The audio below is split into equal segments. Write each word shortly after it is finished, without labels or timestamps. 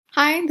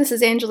Hi, this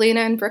is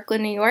Angelina in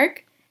Brooklyn, New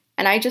York,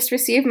 and I just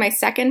received my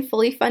second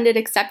fully funded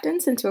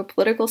acceptance into a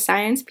political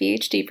science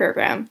PhD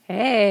program.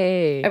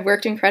 Hey! I've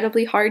worked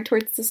incredibly hard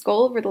towards this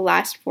goal over the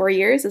last 4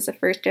 years as a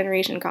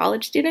first-generation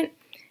college student,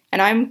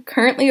 and I'm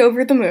currently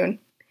over the moon.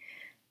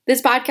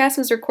 This podcast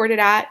was recorded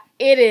at...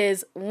 It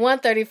is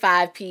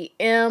 1:35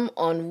 p.m.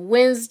 on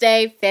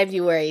Wednesday,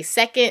 February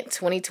 2nd,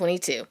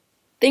 2022.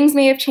 Things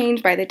may have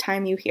changed by the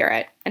time you hear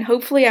it, and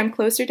hopefully I'm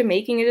closer to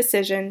making a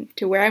decision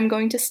to where I'm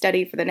going to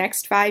study for the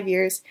next 5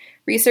 years,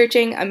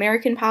 researching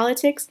American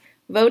politics,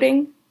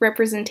 voting,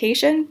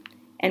 representation,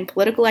 and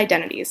political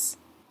identities.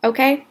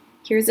 Okay,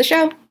 here's the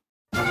show.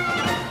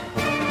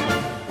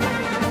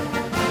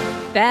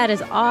 That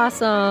is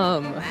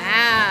awesome.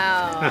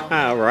 Wow.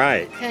 All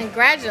right.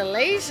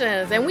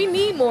 Congratulations. And we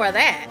need more of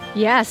that.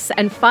 Yes,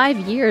 and 5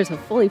 years of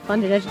fully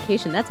funded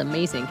education. That's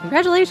amazing.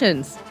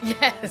 Congratulations.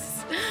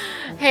 Yes.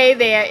 Hey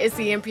there, it's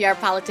the NPR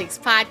Politics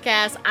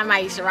Podcast. I'm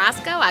Aisha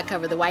Roscoe. I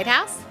cover the White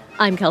House.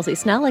 I'm Kelsey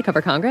Snell. I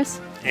cover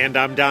Congress. And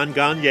I'm Don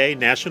Gagné,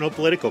 national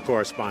political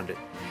correspondent.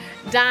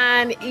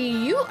 Don,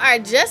 you are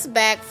just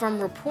back from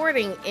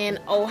reporting in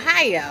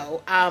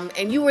Ohio,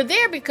 and you were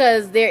there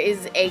because there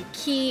is a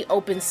key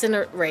open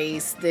Senate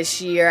race this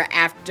year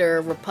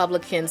after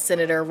Republican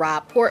Senator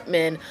Rob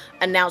Portman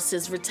announced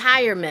his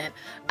retirement.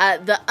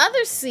 The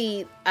other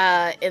seat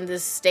in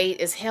this state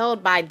is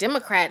held by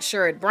Democrat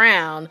Sherrod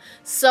Brown.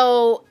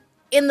 So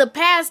in the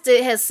past,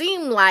 it has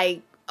seemed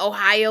like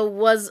Ohio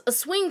was a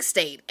swing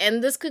state,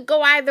 and this could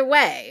go either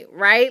way,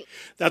 right?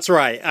 That's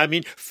right. I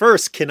mean,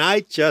 first, can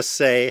I just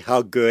say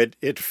how good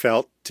it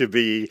felt to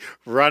be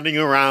running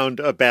around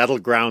a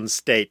battleground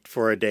state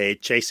for a day,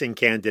 chasing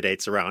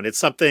candidates around. It's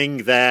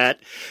something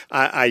that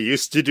I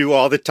used to do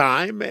all the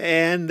time,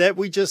 and that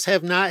we just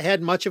have not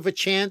had much of a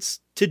chance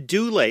to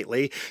do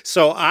lately.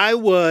 So I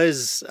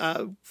was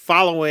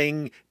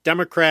following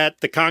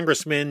the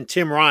Congressman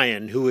Tim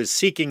Ryan, who is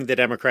seeking the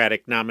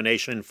Democratic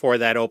nomination for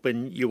that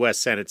open U.S.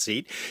 Senate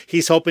seat.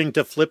 He's hoping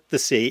to flip the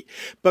seat.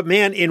 But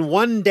man, in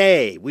one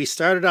day, we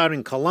started out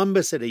in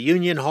Columbus at a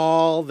union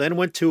hall, then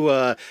went to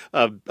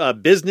a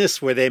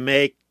business where they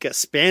make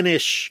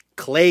Spanish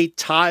clay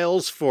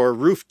tiles for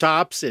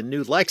rooftops in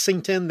New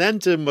Lexington, then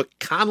to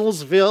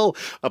McConnellsville,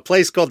 a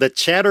place called the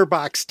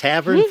Chatterbox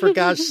Tavern, for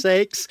gosh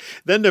sakes,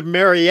 then to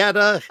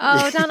Marietta.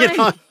 Oh, Don,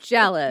 I'm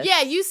jealous.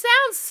 Yeah, you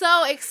sound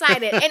so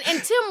excited.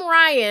 And Tim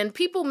Ryan,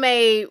 people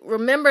may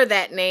remember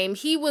that name.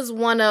 He was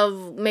one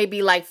of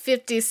maybe like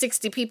 50,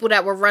 60 people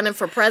that were running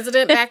for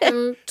president back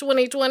in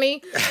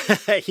 2020.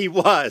 He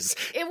was.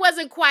 It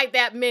wasn't quite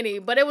that many,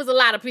 but it was a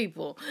lot of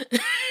people.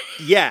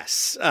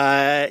 Yes.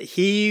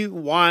 He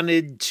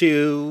wanted to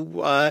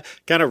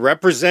kind of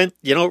represent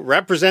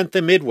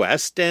the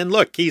Midwest. And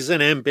look, he's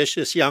an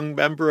ambitious young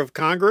member of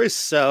Congress.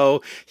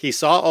 So he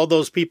saw all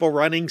those people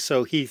running,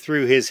 so he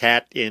threw his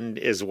hat in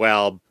as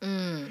well.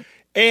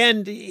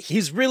 And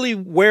he's really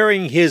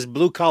wearing his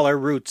blue-collar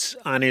roots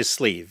on his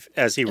sleeve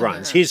as he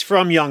runs. He's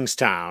from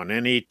Youngstown,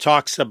 and he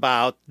talks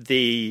about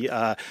the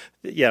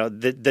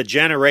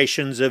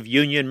generations of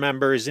union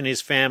members in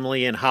his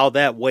family and how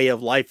that way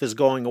of life is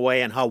going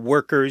away and how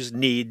workers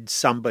need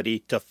somebody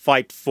to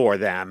fight for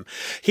them.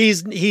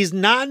 He's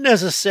not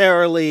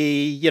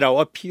necessarily,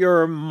 a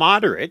pure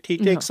moderate. He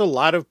takes a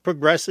lot of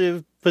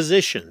progressive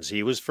positions.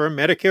 He was for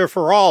Medicare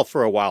for all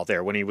for a while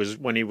there when he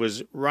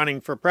was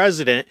running for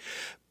president.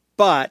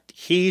 But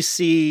he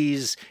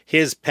sees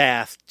his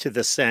path to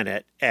the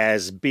Senate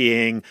as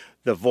being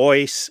the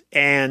voice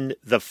and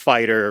the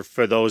fighter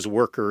for those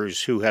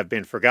workers who have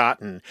been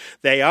forgotten.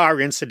 They are,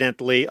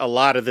 incidentally, a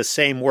lot of the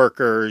same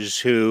workers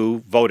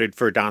who voted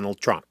for Donald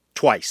Trump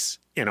twice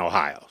in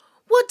Ohio.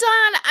 Well,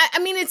 Don, I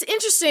mean, it's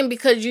interesting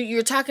because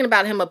you're talking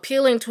about him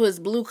appealing to his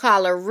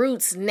blue-collar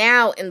roots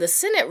now in the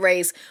Senate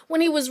race. When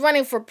he was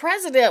running for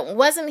president,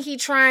 wasn't he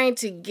trying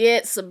to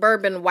get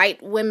suburban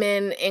white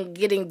women and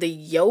getting the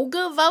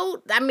yoga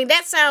vote? I mean,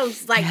 that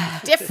sounds like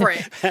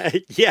different.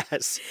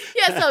 Yes.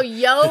 Yeah, so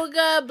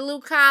yoga,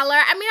 blue-collar.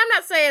 I mean, I'm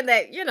not saying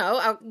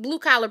that,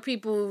 blue-collar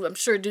people, I'm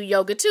sure, do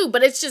yoga too,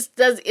 but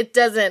it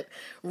doesn't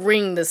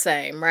ring the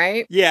same,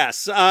 right?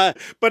 Yes,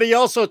 but he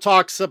also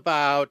talks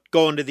about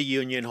going to the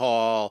union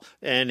hall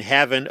and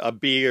having a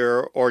beer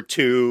or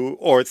two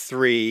or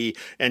three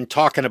and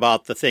talking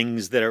about the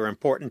things that are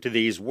important to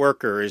these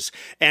workers,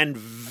 and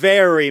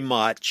very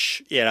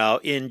much,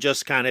 in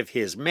just kind of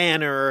his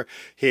manner,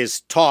 his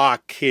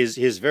talk,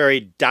 his very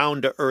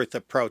down-to-earth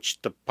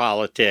approach to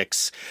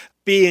politics,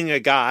 being a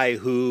guy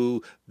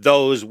who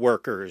those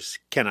workers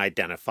can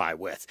identify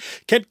with.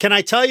 Can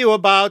I tell you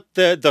about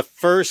the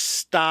first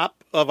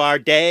stop of our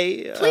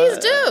day? Please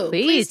do.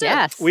 Please do.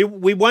 Yes. We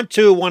went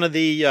to one of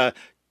the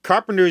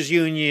Carpenters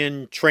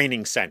Union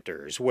training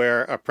centers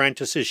where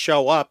apprentices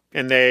show up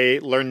and they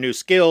learn new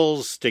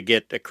skills to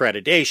get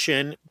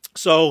accreditation.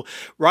 So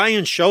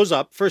Ryan shows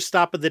up, first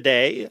stop of the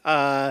day,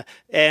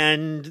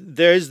 and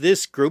there's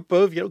this group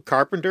of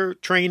carpenter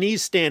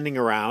trainees standing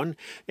around,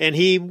 and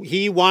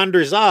he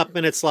wanders up,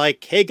 and it's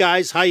like, "Hey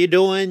guys, how you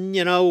doing?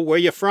 Where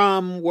you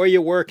from? Where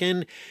you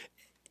working?"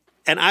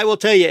 And I will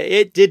tell you,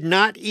 it did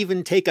not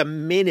even take a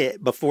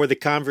minute before the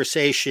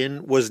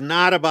conversation was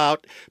not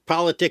about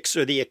politics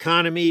or the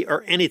economy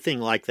or anything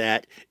like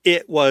that.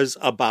 It was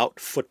about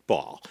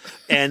football.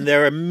 And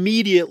they're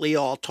immediately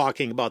all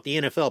talking about the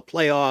NFL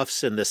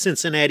playoffs, and the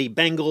Cincinnati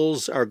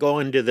Bengals are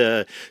going to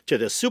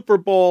the Super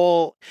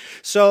Bowl.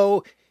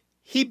 So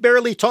he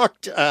barely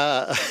talked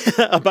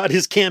about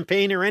his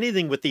campaign or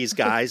anything with these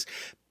guys,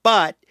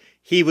 but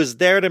he was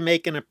there to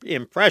make an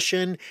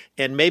impression,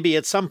 and maybe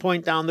at some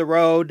point down the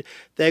road,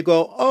 they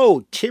go,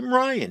 oh, Tim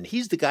Ryan,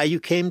 he's the guy who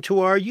came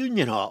to our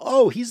union hall.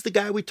 Oh, he's the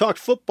guy we talked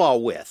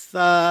football with,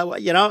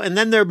 and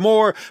then they're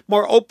more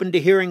open to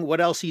hearing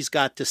what else he's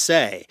got to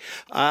say.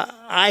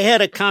 I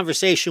had a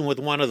conversation with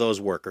one of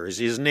those workers.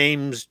 His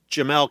name's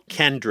Jamel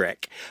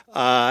Kendrick.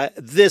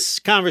 This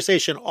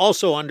conversation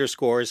also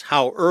underscores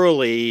how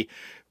early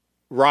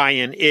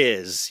Ryan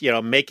is,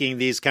 making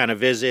these kind of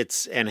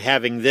visits and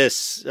having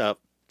this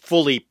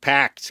fully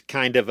packed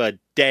kind of a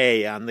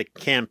day on the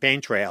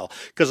campaign trail,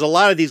 because a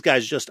lot of these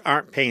guys just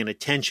aren't paying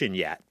attention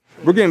yet.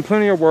 We're getting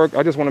plenty of work.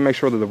 I just want to make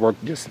sure that the work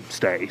just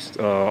stays.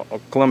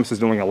 Columbus is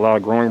doing a lot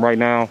of growing right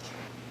now.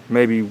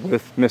 Maybe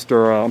with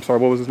Mr. I'm sorry,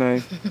 what was his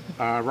name?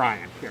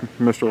 Ryan. Here.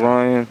 Mr.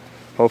 Ryan.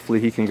 Hopefully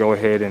he can go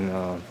ahead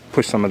and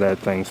push some of that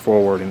things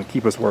forward and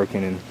keep us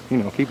working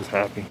and, keep us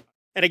happy.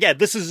 And again,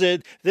 this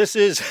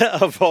is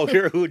a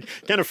voter who'd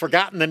kind of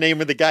forgotten the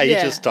name of the guy he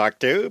just talked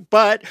to,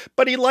 but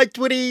he liked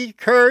what he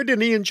heard and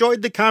he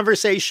enjoyed the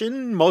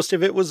conversation. Most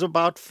of it was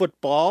about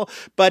football,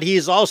 but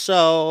he's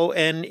also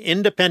an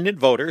independent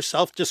voter,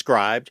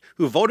 self-described,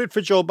 who voted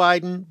for Joe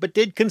Biden, but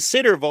did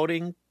consider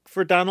voting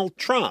for Donald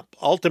Trump.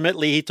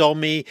 Ultimately, he told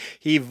me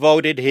he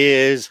voted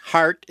his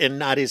heart and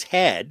not his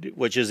head,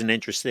 which is an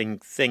interesting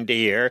thing to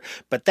hear,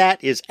 but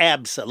that is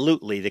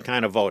absolutely the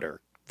kind of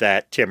voter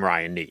that Tim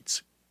Ryan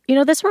needs.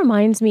 This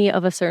reminds me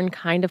of a certain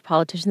kind of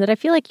politician that I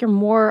feel like you're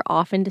more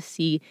often to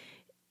see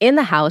in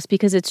the House,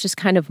 because it's just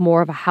kind of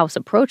more of a House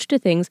approach to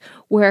things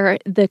where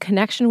the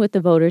connection with the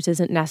voters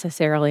isn't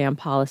necessarily on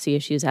policy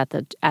issues at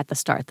the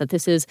start.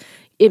 That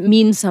it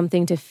means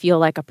something to feel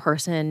like a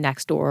person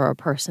next door or a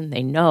person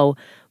they know.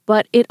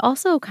 But it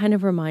also kind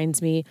of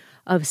reminds me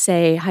of,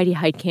 say, Heidi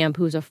Heitkamp,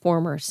 who's a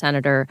former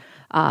senator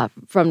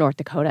from North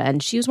Dakota.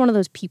 And she was one of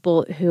those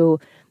people who,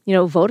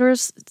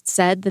 voters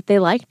said that they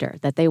liked her,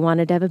 that they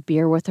wanted to have a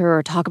beer with her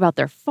or talk about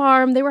their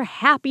farm. They were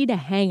happy to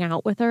hang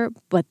out with her,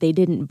 but they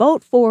didn't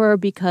vote for her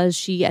because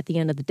she, at the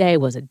end of the day,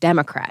 was a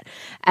Democrat.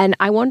 And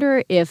I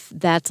wonder if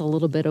that's a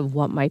little bit of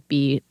what might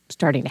be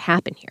starting to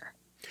happen here.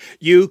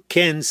 You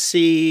can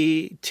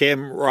see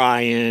Tim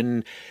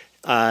Ryan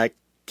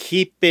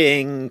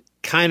keeping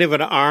kind of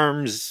an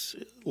arm's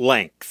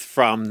length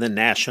from the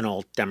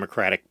National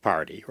Democratic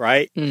Party,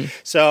 right?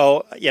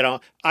 So,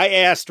 I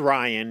asked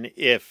Ryan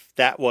if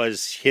that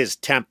was his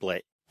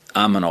template.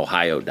 I'm an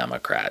Ohio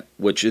Democrat,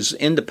 which is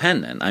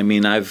independent. I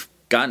mean, I've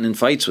gotten in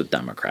fights with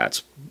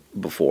Democrats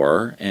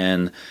before,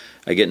 and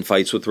I get in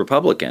fights with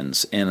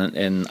Republicans,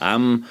 and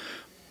I'm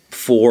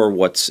for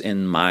what's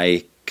in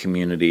my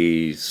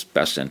community's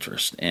best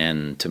interest.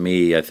 And to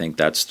me, I think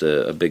that's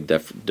a big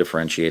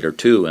differentiator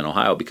too in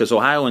Ohio, because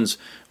Ohioans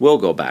will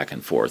go back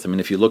and forth. I mean,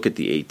 if you look at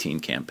the 2018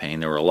 campaign,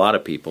 there were a lot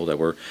of people that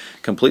were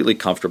completely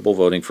comfortable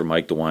voting for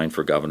Mike DeWine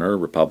for governor,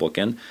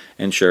 Republican,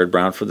 and Sherrod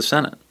Brown for the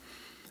Senate.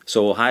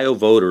 So Ohio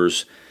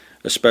voters,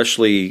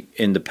 especially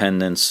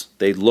independents,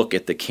 they look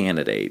at the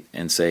candidate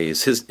and say,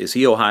 is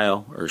he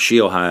Ohio or is she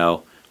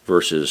Ohio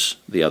versus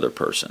the other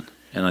person?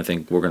 And I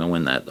think we're going to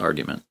win that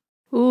argument.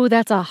 Ooh,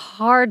 that's a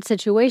hard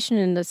situation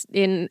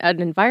in an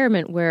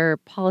environment where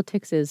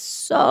politics is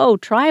so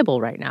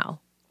tribal right now.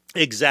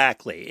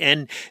 Exactly.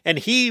 And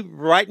he,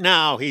 right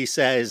now, he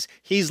says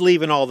he's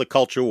leaving all the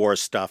culture war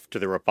stuff to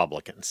the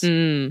Republicans.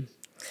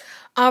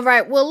 All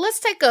right. Well, let's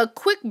take a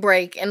quick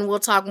break and we'll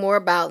talk more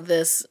about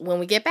this when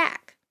we get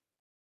back.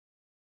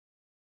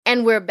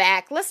 And we're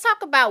back. Let's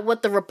talk about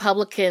what the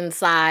Republican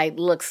side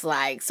looks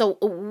like. So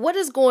what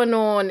is going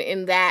on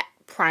in that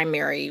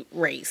primary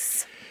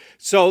race?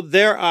 So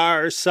there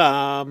are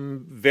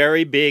some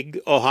very big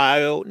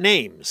Ohio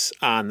names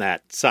on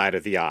that side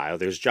of the aisle.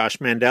 There's Josh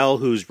Mandel,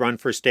 who's run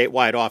for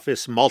statewide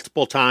office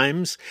multiple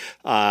times.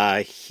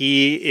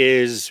 He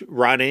is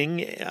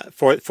running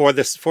for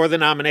the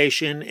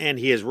nomination, and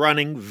he is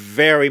running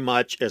very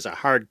much as a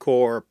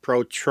hardcore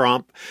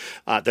pro-Trump.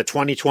 The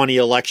 2020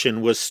 election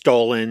was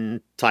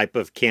stolen type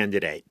of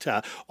candidate.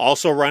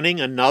 Also running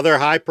another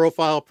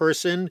high-profile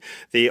person,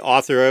 the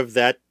author of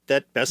that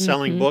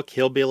best-selling book,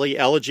 Hillbilly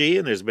Elegy,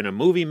 and there's been a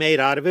movie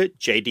made out of it,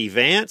 J.D.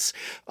 Vance.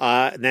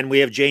 And then we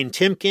have Jane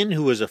Timken,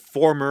 who is a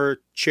former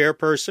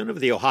chairperson of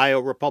the Ohio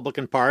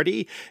Republican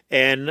Party,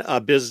 and a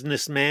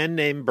businessman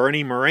named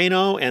Bernie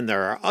Moreno, and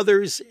there are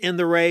others in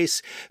the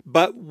race.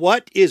 But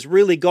what is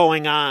really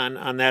going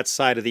on that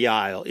side of the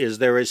aisle is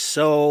there is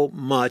so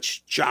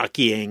much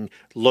jockeying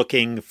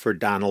looking for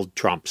Donald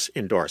Trump's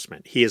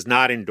endorsement. He is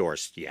not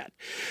endorsed yet.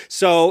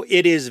 So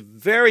it is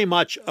very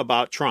much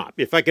about Trump.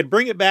 If I could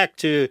bring it back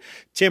to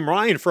Tim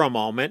Ryan for a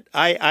moment,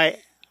 I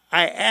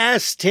I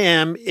asked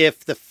him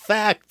if the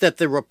fact that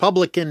the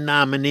Republican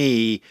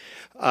nominee,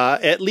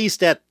 at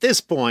least at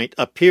this point,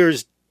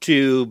 appears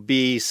to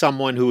be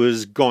someone who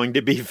is going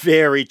to be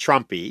very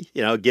Trumpy,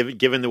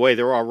 given the way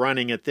they're all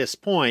running at this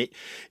point,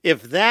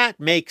 if that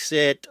makes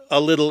it a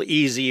little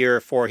easier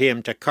for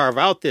him to carve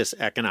out this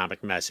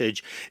economic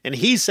message. And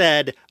he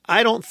said,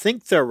 I don't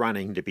think they're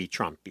running to be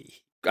Trumpy.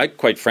 I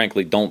quite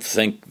frankly don't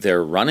think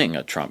they're running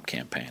a Trump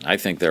campaign. I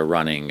think they're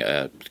running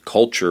a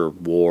culture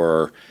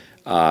war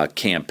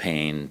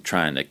campaign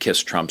trying to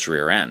kiss Trump's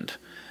rear end.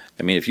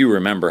 I mean, if you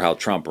remember how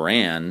Trump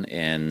ran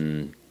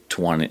in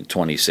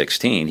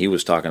 2016, he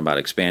was talking about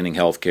expanding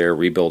healthcare,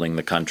 rebuilding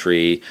the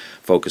country,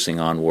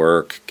 focusing on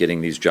work, getting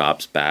these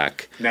jobs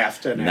back.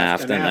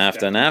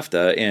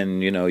 NAFTA.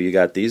 And, you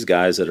got these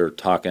guys that are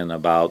talking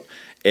about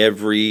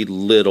every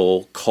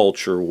little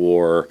culture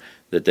war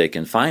that they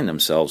can find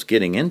themselves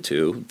getting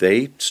into.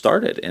 They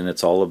started, and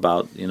it's all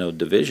about,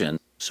 division.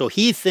 So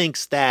he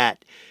thinks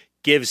that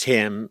gives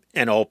him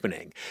an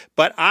opening.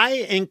 But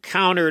I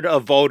encountered a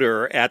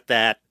voter at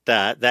that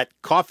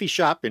coffee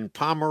shop in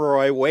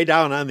Pomeroy way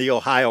down on the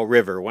Ohio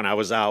River when I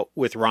was out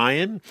with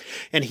Ryan.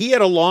 And he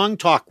had a long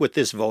talk with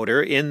this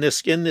voter in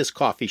this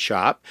coffee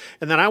shop.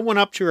 And then I went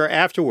up to her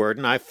afterward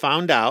and I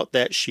found out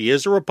that she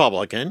is a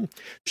Republican.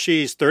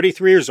 She's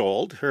 33 years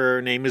old.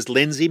 Her name is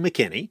Lindsay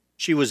McKinney.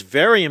 She was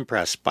very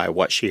impressed by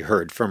what she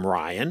heard from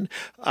Ryan.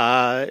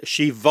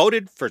 She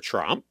voted for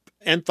Trump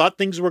and thought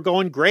things were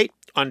going great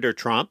under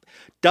Trump,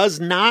 does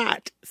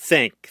not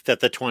think that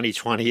the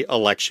 2020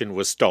 election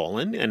was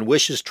stolen and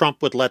wishes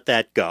Trump would let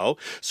that go.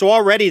 So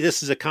already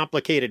this is a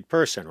complicated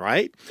person,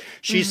 right?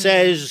 She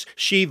says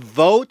she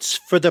votes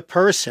for the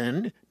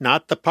person,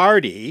 not the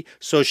party,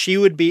 so she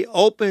would be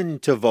open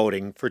to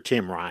voting for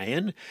Tim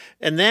Ryan.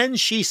 And then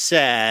she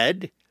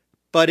said,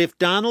 but if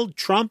Donald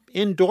Trump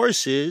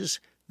endorses,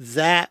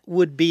 that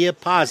would be a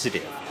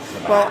positive.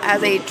 Well,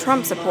 as a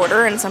Trump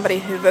supporter and somebody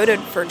who voted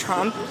for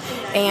Trump,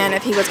 and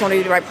if he was going to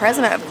be the right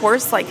president, of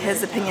course,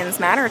 his opinions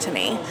matter to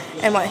me,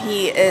 and what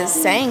he is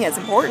saying is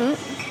important.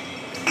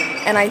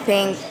 And I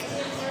think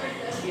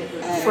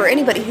for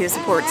anybody who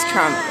supports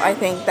Trump, I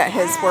think that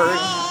his word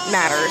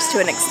matters to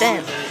an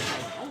extent.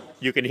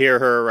 You can hear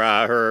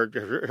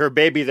her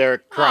baby there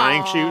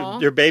crying.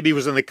 Her baby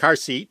was in the car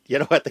seat,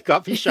 at the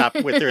coffee shop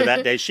with her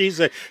that day. She's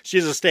a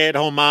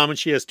stay-at-home mom, and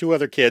she has two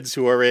other kids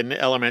who are in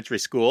elementary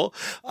school.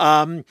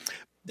 And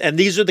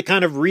these are the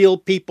kind of real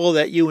people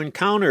that you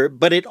encounter,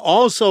 but it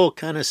also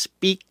kind of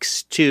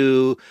speaks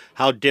to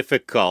how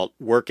difficult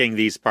working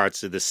these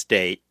parts of the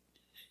state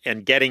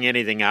and getting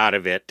anything out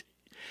of it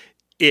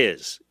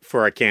is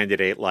for a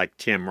candidate like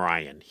Tim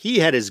Ryan. He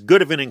had as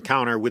good of an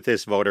encounter with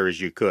this voter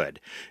as you could,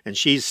 and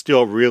she's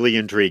still really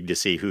intrigued to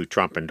see who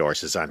Trump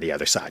endorses on the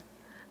other side.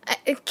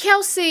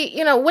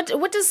 Kelsey,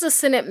 what does the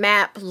Senate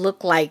map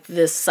look like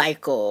this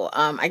cycle?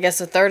 I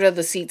guess a third of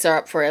the seats are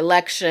up for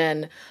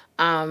election.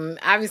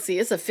 Obviously,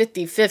 it's a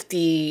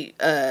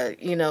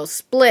 50-50,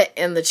 split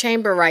in the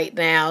chamber right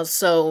now.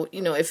 So,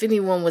 if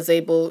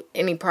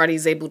any party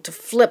is able to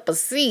flip a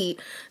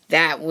seat,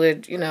 that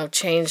would,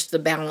 change the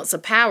balance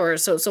of power.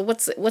 So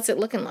what's it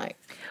looking like?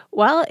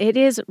 Well, it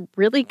is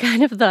really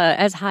kind of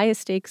as high a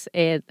stakes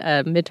a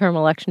midterm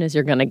election as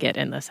you're going to get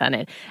in the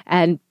Senate.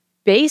 And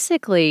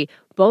basically,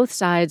 both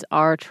sides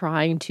are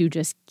trying to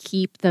just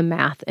keep the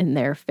math in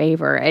their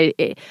favor.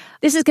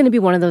 This is going to be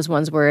one of those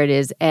ones where it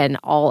is an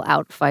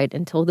all-out fight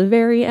until the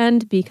very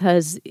end,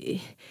 because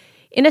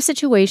in a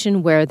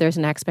situation where there's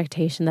an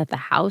expectation that the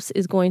House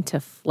is going to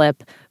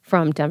flip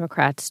from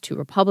Democrats to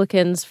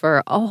Republicans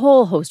for a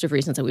whole host of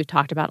reasons that we've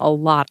talked about a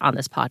lot on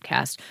this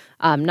podcast,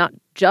 not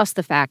just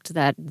the fact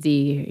that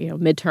the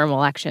midterm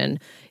election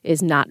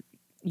is not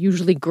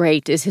usually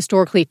great, is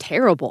historically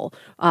terrible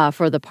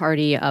for the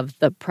party of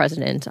the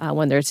president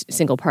when there's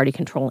single-party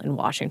control in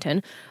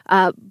Washington.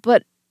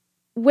 But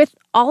with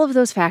all of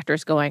those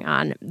factors going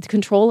on, the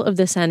control of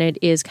the Senate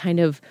is kind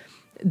of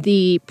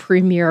the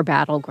premier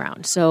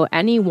battleground. So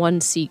any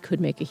one seat could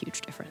make a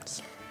huge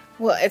difference.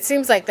 Well, it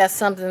seems like that's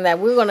something that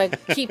we're going to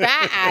keep our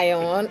eye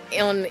on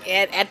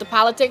at the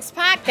Politics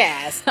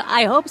Podcast.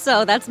 I hope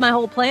so. That's my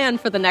whole plan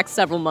for the next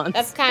several months.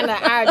 That's kind of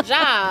our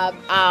job.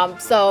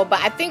 But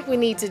I think we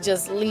need to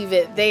just leave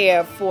it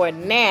there for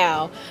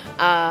now.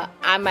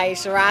 I'm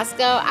Aisha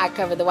Roscoe. I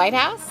cover the White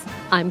House.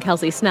 I'm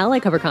Kelsey Snell. I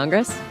cover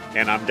Congress.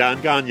 And I'm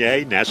Don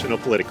Gagné, national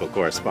political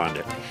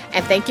correspondent.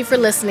 And thank you for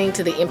listening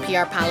to the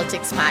NPR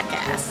Politics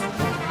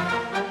Podcast.